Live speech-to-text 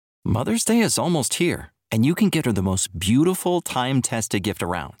Mother's Day is almost here, and you can get her the most beautiful time-tested gift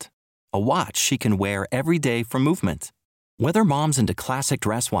around. A watch she can wear every day from Movement. Whether mom's into classic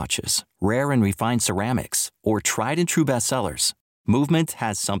dress watches, rare and refined ceramics, or tried and true bestsellers, Movement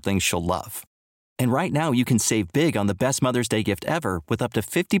has something she'll love. And right now you can save big on the best Mother's Day gift ever with up to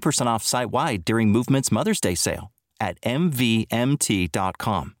 50% off site-wide during Movement's Mother's Day sale at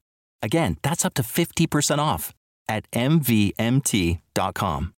MVMT.com. Again, that's up to 50% off at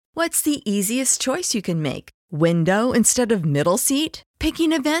MVMT.com. What's the easiest choice you can make? Window instead of middle seat?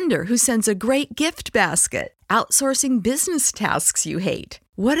 Picking a vendor who sends a great gift basket? Outsourcing business tasks you hate?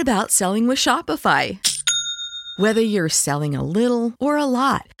 What about selling with Shopify? Whether you're selling a little or a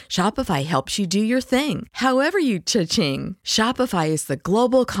lot, Shopify helps you do your thing, however you cha-ching. Shopify is the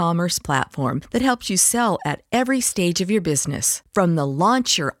global commerce platform that helps you sell at every stage of your business. From the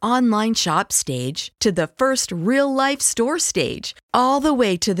launch your online shop stage to the first real-life store stage, all the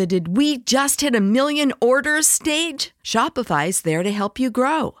way to the did we just hit a million orders stage. Shopify's there to help you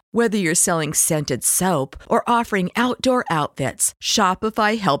grow. Whether you're selling scented soap or offering outdoor outfits,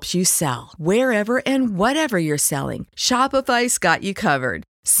 Shopify helps you sell. Wherever and whatever you're selling, Shopify's got you covered.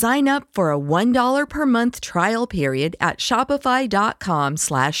 Sign up for a $1 per month trial period at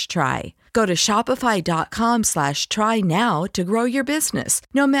shopify.com/try. Go to shopify.com/try now to grow your business,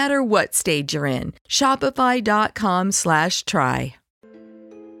 no matter what stage you're in. Shopify.com/try.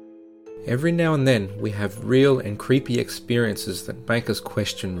 Every now and then we have real and creepy experiences that make us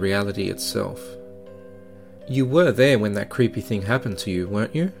question reality itself. You were there when that creepy thing happened to you,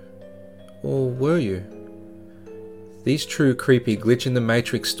 weren't you? Or were you? These true creepy glitch in the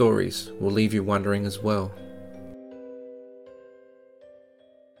matrix stories will leave you wondering as well.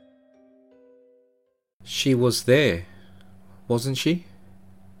 She was there, wasn't she?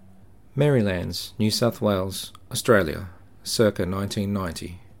 Merrylands, New South Wales, Australia, circa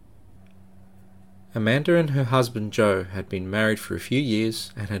 1990. Amanda and her husband Joe had been married for a few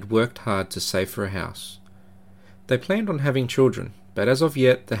years and had worked hard to save for a house. They planned on having children, but as of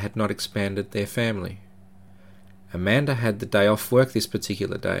yet they had not expanded their family. Amanda had the day off work this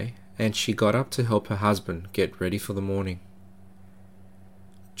particular day, and she got up to help her husband get ready for the morning.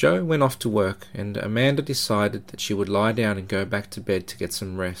 Joe went off to work, and Amanda decided that she would lie down and go back to bed to get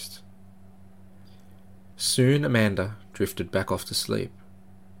some rest. Soon Amanda drifted back off to sleep.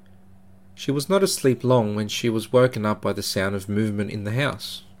 She was not asleep long when she was woken up by the sound of movement in the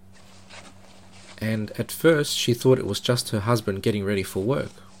house. And at first she thought it was just her husband getting ready for work.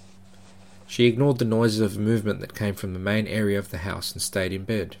 She ignored the noises of movement that came from the main area of the house and stayed in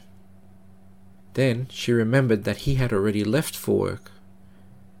bed. Then she remembered that he had already left for work.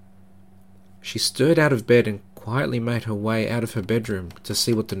 She stirred out of bed and quietly made her way out of her bedroom to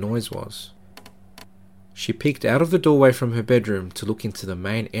see what the noise was. She peeked out of the doorway from her bedroom to look into the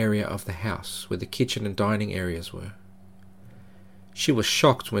main area of the house where the kitchen and dining areas were. She was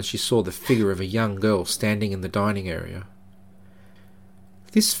shocked when she saw the figure of a young girl standing in the dining area.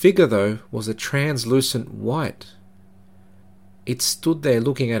 This figure, though, was a translucent white. It stood there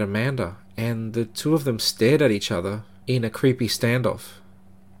looking at Amanda, and the two of them stared at each other in a creepy standoff.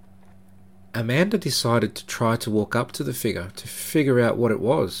 Amanda decided to try to walk up to the figure to figure out what it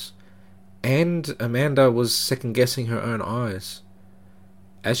was, and Amanda was second-guessing her own eyes.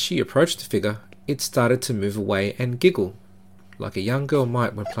 As she approached the figure, it started to move away and giggle, like a young girl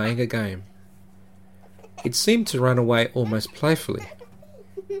might when playing a game. It seemed to run away almost playfully.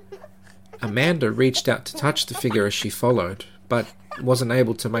 Amanda reached out to touch the figure as she followed, but wasn't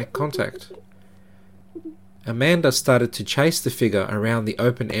able to make contact. Amanda started to chase the figure around the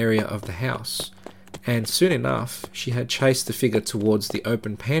open area of the house, and soon enough she had chased the figure towards the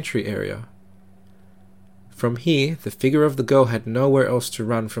open pantry area. From here, the figure of the girl had nowhere else to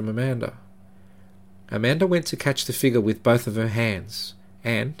run from Amanda. Amanda went to catch the figure with both of her hands,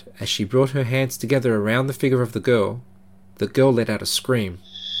 and as she brought her hands together around the figure of the girl let out a scream.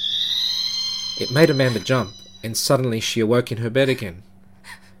 It made Amanda jump, and suddenly she awoke in her bed again.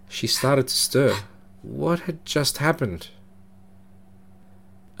 She started to stir. What had just happened?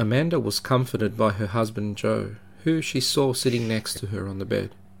 Amanda was comforted by her husband Joe, who she saw sitting next to her on the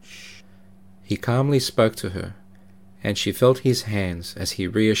bed. He calmly spoke to her, and she felt his hands as he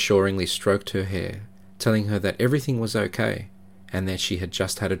reassuringly stroked her hair, telling her that everything was okay, and that she had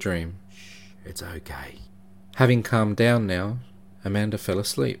just had a dream. It's okay. Having calmed down now, Amanda fell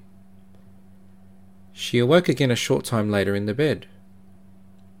asleep. She awoke again a short time later in the bed.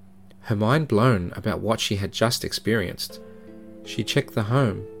 Her mind blown about what she had just experienced, she checked the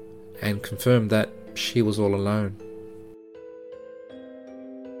home and confirmed that she was all alone.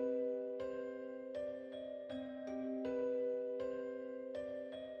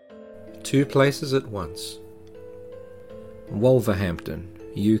 Two places at once. Wolverhampton,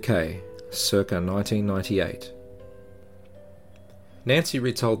 UK, circa 1998. Nancy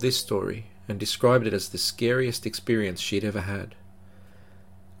retold this story and described it as the scariest experience she'd ever had.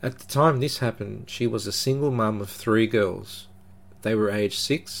 At the time this happened, she was a single mum of 3 girls. They were aged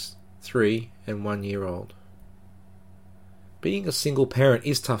 6, 3, and 1 year old. Being a single parent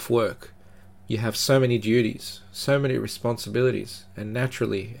is tough work. You have so many duties, so many responsibilities, and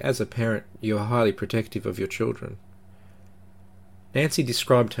naturally, as a parent, you are highly protective of your children. Nancy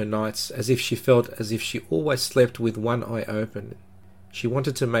described her nights as if she felt as if she always slept with one eye open. She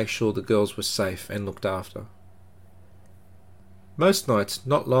wanted to make sure the girls were safe and looked after. Most nights,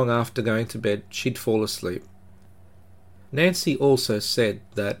 not long after going to bed, she'd fall asleep. Nancy also said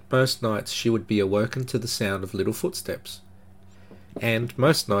that most nights she would be awoken to the sound of little footsteps. And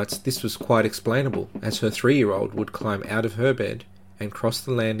most nights this was quite explainable, as her 3-year-old would climb out of her bed and cross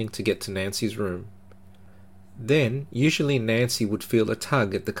the landing to get to Nancy's room. Then, usually Nancy would feel a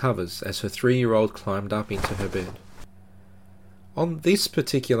tug at the covers as her 3-year-old climbed up into her bed. On this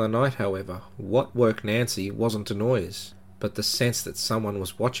particular night, however, what woke Nancy wasn't a noise, but the sense that someone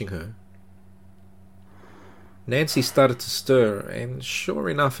was watching her. Nancy started to stir, and sure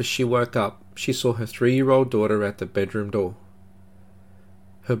enough, as she woke up, she saw her 3-year-old daughter at the bedroom door.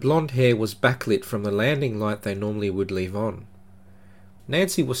 Her blonde hair was backlit from the landing light they normally would leave on.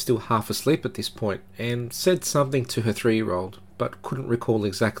 Nancy was still half asleep at this point, and said something to her 3-year-old, but couldn't recall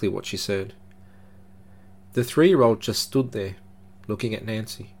exactly what she said. The 3-year-old just stood there, looking at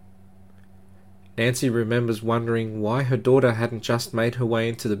Nancy. Nancy remembers wondering why her daughter hadn't just made her way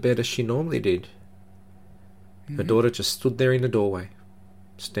into the bed as she normally did. Her daughter just stood there in the doorway,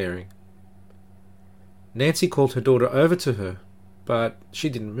 staring. Nancy called her daughter over to her, but she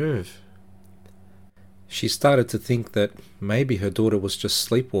didn't move. She started to think that maybe her daughter was just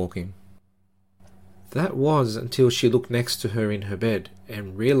sleepwalking. That was until she looked next to her in her bed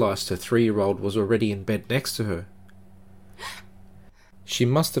and realized her 3-year-old was already in bed next to her. She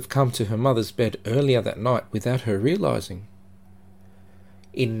must have come to her mother's bed earlier that night without her realizing.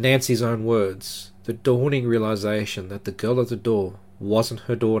 In Nancy's own words, the dawning realization that the girl at the door wasn't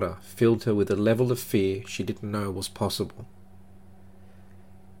her daughter filled her with a level of fear she didn't know was possible.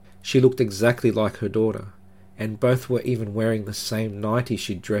 She looked exactly like her daughter, and both were even wearing the same nightie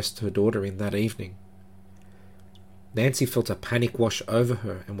she'd dressed her daughter in that evening. Nancy felt a panic wash over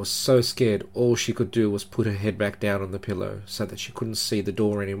her and was so scared all she could do was put her head back down on the pillow so that she couldn't see the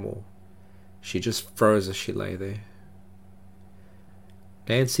door anymore. She just froze as she lay there.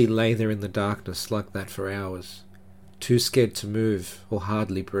 Nancy lay there in the darkness like that for hours, too scared to move or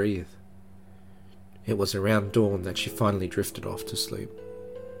hardly breathe. It was around dawn that she finally drifted off to sleep.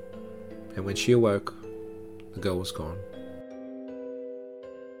 And when she awoke, the girl was gone.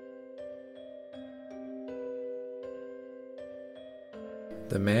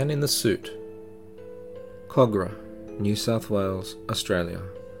 The Man in the Suit. Kogarah, New South Wales, Australia,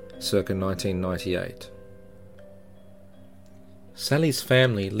 circa 1998. Sally's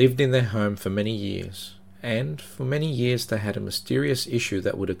family lived in their home for many years, and for many years they had a mysterious issue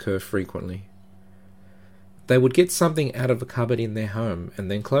that would occur frequently. They would get something out of a cupboard in their home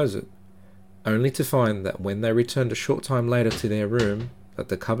and then close it, only to find that when they returned a short time later to their room, that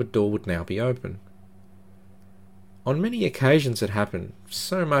the cupboard door would now be open. On many occasions it happened,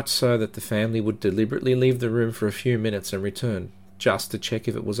 so much so that the family would deliberately leave the room for a few minutes and return, just to check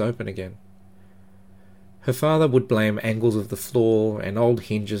if it was open again. Her father would blame angles of the floor and old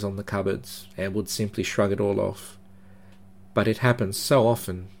hinges on the cupboards, and would simply shrug it all off. But it happened so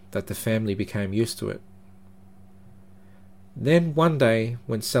often that the family became used to it. Then one day,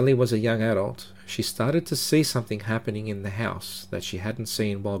 when Sally was a young adult, she started to see something happening in the house that she hadn't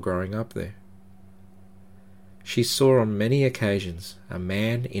seen while growing up there. She saw on many occasions a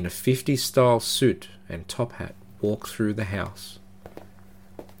man in a 50s-style suit and top hat walk through the house.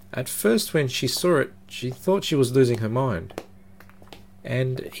 At first when she saw it, she thought she was losing her mind.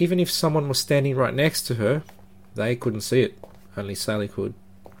 And even if someone was standing right next to her, they couldn't see it, only Sally could.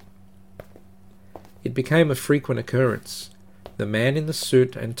 It became a frequent occurrence. The man in the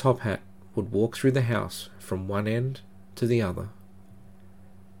suit and top hat would walk through the house from one end to the other.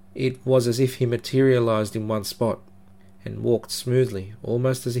 It was as if he materialized in one spot and walked smoothly,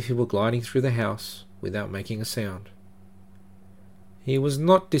 almost as if he were gliding through the house without making a sound. He was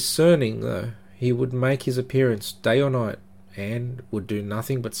not discerning, though. He would make his appearance day or night and would do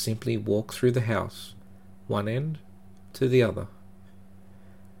nothing but simply walk through the house, one end to the other.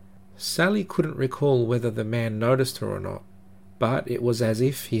 Sally couldn't recall whether the man noticed her or not, but it was as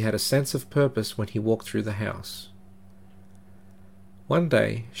if he had a sense of purpose when he walked through the house. One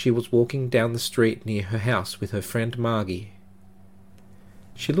day, she was walking down the street near her house with her friend Margie.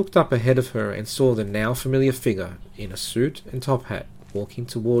 She looked up ahead of her and saw the now familiar figure in a suit and top hat walking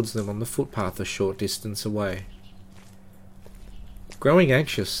towards them on the footpath a short distance away. Growing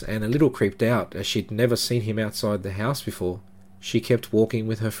anxious and a little creeped out as she'd never seen him outside the house before, she kept walking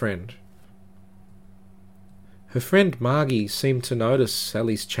with her friend. Her friend Margie seemed to notice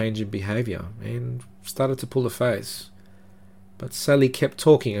Sally's change in behaviour and started to pull a face, but Sally kept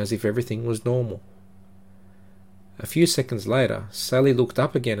talking as if everything was normal. A few seconds later, Sally looked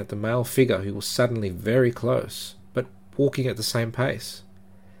up again at the male figure who was suddenly very close, but walking at the same pace.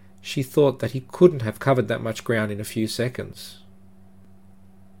 She thought that he couldn't have covered that much ground in a few seconds.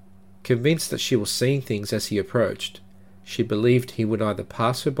 Convinced that she was seeing things as he approached, she believed he would either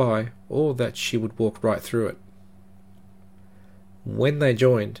pass her by or that she would walk right through it. When they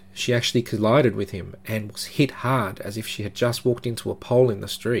joined, she actually collided with him and was hit hard as if she had just walked into a pole in the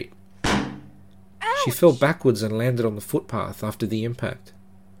street. She fell backwards and landed on the footpath after the impact.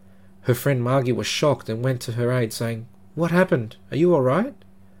 Her friend Margie was shocked and went to her aid, saying, "What happened? Are you all right?"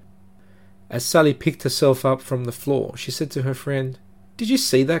 As Sally picked herself up from the floor, she said to her friend, "Did you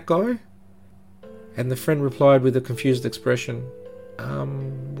see that guy?" And the friend replied with a confused expression,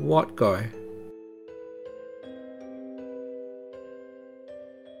 What guy?"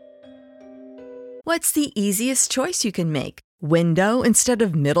 What's the easiest choice you can make? Window instead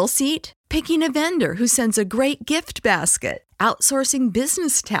of middle seat? Picking a vendor who sends a great gift basket? Outsourcing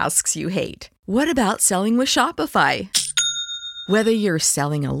business tasks you hate? What about selling with Shopify? Whether you're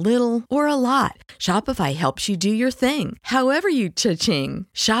selling a little or a lot, Shopify helps you do your thing, however you cha-ching.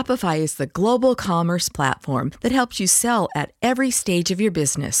 Shopify is the global commerce platform that helps you sell at every stage of your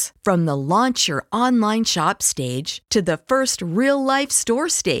business. From the launch your online shop stage to the first real-life store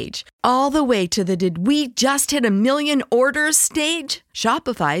stage, all the way to the did we just hit a million orders stage.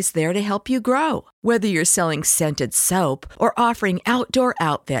 Shopify's there to help you grow. Whether you're selling scented soap or offering outdoor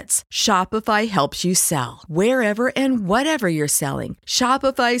outfits, Shopify helps you sell. Wherever and whatever you're selling,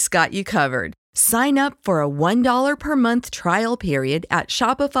 Shopify's got you covered. Sign up for a $1 per month trial period at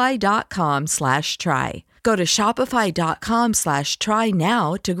shopify.com/try. Go to shopify.com/try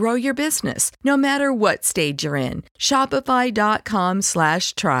now to grow your business, no matter what stage you're in.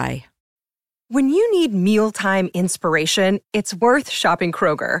 Shopify.com/try. When you need mealtime inspiration, it's worth shopping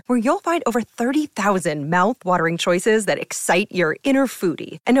Kroger, where you'll find over 30,000 mouth-watering choices that excite your inner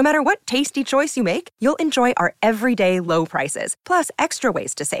foodie. And no matter what tasty choice you make, you'll enjoy our everyday low prices, plus extra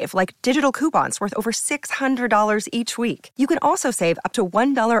ways to save, like digital coupons worth over $600 each week. You can also save up to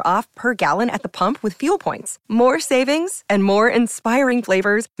 $1 off per gallon at the pump with fuel points. More savings and more inspiring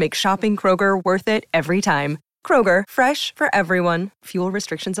flavors make shopping Kroger worth it every time. Kroger, fresh for everyone. Fuel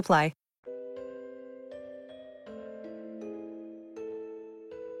restrictions apply.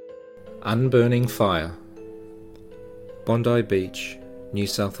 Unburning Fire. Bondi Beach, New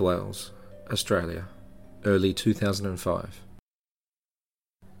South Wales, Australia, early 2005.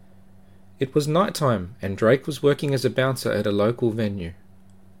 It was night time and Drake was working as a bouncer at a local venue.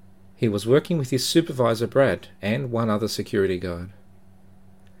 He was working with his supervisor Brad and one other security guard.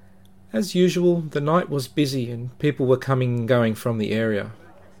 As usual, the night was busy and people were coming and going from the area.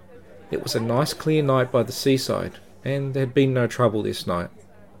 It was a nice clear night by the seaside and there had been no trouble this night.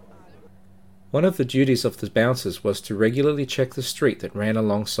 One of the duties of the bouncers was to regularly check the street that ran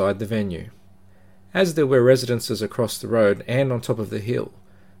alongside the venue. As there were residences across the road and on top of the hill,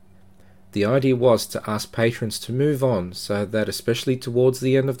 the idea was to ask patrons to move on so that, especially towards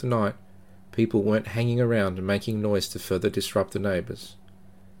the end of the night, people weren't hanging around and making noise to further disrupt the neighbours.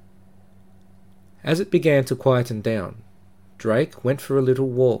 As it began to quieten down, Drake went for a little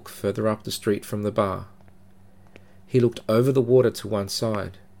walk further up the street from the bar. He looked over the water to one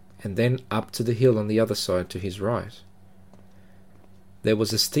side, and then up to the hill on the other side to his right. There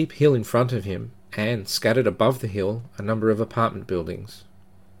was a steep hill in front of him, and scattered above the hill, a number of apartment buildings.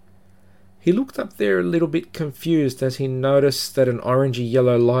 He looked up there a little bit confused as he noticed that an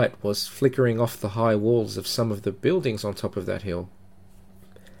orangey-yellow light was flickering off the high walls of some of the buildings on top of that hill.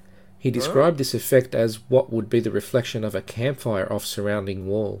 He described this effect as what would be the reflection of a campfire off surrounding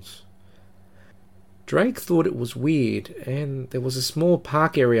walls. Drake thought it was weird, and there was a small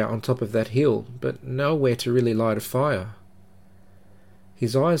park area on top of that hill, but nowhere to really light a fire.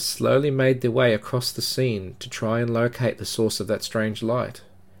 His eyes slowly made their way across the scene to try and locate the source of that strange light.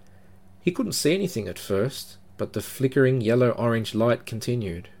 He couldn't see anything at first, but the flickering yellow-orange light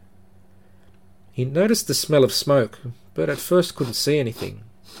continued. He noticed the smell of smoke, but at first couldn't see anything.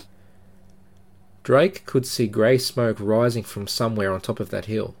 Drake could see grey smoke rising from somewhere on top of that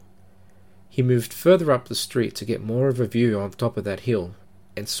hill. He moved further up the street to get more of a view on top of that hill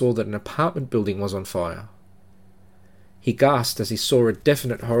and saw that an apartment building was on fire. He gasped as he saw a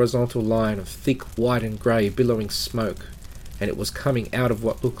definite horizontal line of thick white and grey billowing smoke, and it was coming out of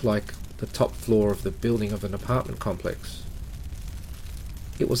what looked like the top floor of the building of an apartment complex.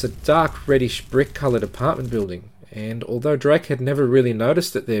 It was a dark reddish brick-coloured apartment building, and although Drake had never really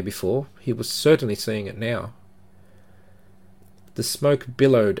noticed it there before, he was certainly seeing it now. The smoke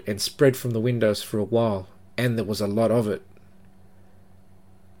billowed and spread from the windows for a while, and there was a lot of it.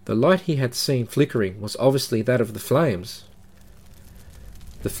 The light he had seen flickering was obviously that of the flames.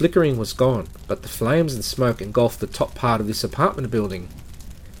 The flickering was gone, but the flames and smoke engulfed the top part of this apartment building.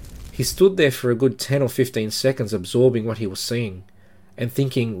 He stood there for a good 10 or 15 seconds absorbing what he was seeing, and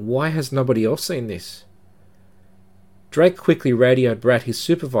thinking, why has nobody else seen this? Drake quickly radioed Brad, his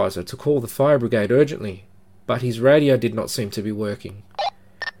supervisor, to call the fire brigade urgently, but his radio did not seem to be working.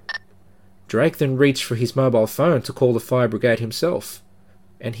 Drake then reached for his mobile phone to call the fire brigade himself,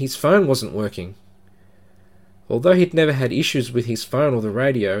 and his phone wasn't working. Although he'd never had issues with his phone or the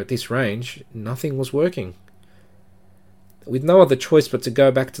radio at this range, nothing was working. With no other choice but to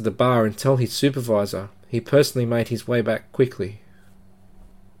go back to the bar and tell his supervisor, he personally made his way back quickly.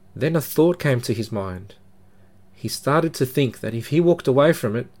 Then a thought came to his mind. He started to think that if he walked away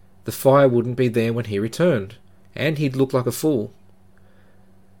from it, the fire wouldn't be there when he returned, and he'd look like a fool.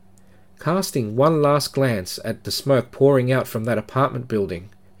 Casting one last glance at the smoke pouring out from that apartment building,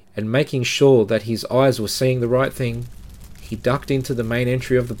 and making sure that his eyes were seeing the right thing, he ducked into the main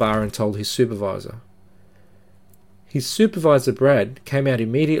entry of the bar and told his supervisor. His supervisor, Brad, came out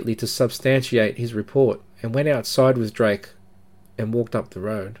immediately to substantiate his report and went outside with Drake and walked up the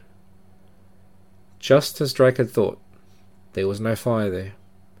road. Just as Drake had thought, there was no fire there.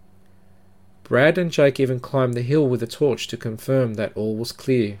 Brad and Jake even climbed the hill with a torch to confirm that all was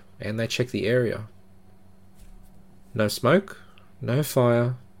clear, and they checked the area. No smoke, no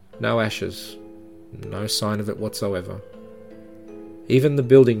fire, no ashes, no sign of it whatsoever. Even the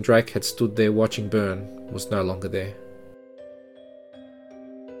building Drake had stood there watching burn was no longer there.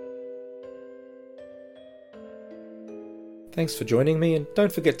 Thanks for joining me, and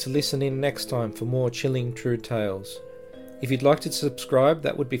don't forget to listen in next time for more chilling true tales. If you'd like to subscribe,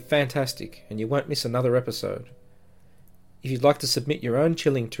 that would be fantastic, and you won't miss another episode. If you'd like to submit your own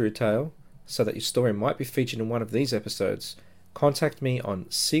chilling true tale, so that your story might be featured in one of these episodes, contact me on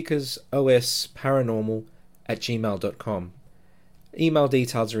seekersosparanormal@gmail.com. Email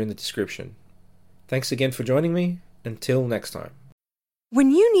details are in the description. Thanks again for joining me. Until next time.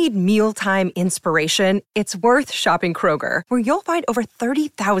 When you need mealtime inspiration, it's worth shopping Kroger, where you'll find over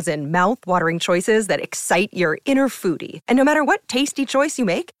 30,000 mouth-watering choices that excite your inner foodie. And no matter what tasty choice you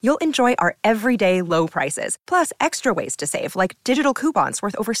make, you'll enjoy our everyday low prices, plus extra ways to save, like digital coupons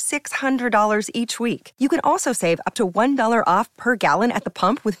worth over $600 each week. You can also save up to $1 off per gallon at the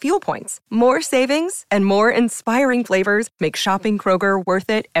pump with fuel points. More savings and more inspiring flavors make shopping Kroger worth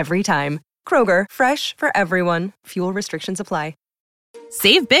it every time. Kroger, fresh for everyone. Fuel restrictions apply.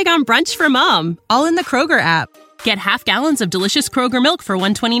 Save big on brunch for mom, all in the Kroger app. Get half gallons of delicious Kroger milk for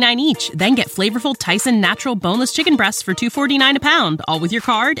 $1.29 each. Then get flavorful Tyson natural boneless chicken breasts for $2.49 a pound, all with your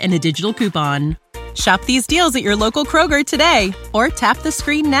card and a digital coupon. Shop these deals at your local Kroger today, or tap the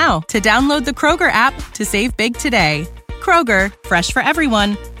screen now to download the Kroger app to save big today. Kroger, fresh for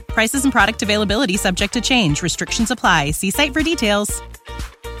everyone. Prices and product availability subject to change. Restrictions apply. See site for details.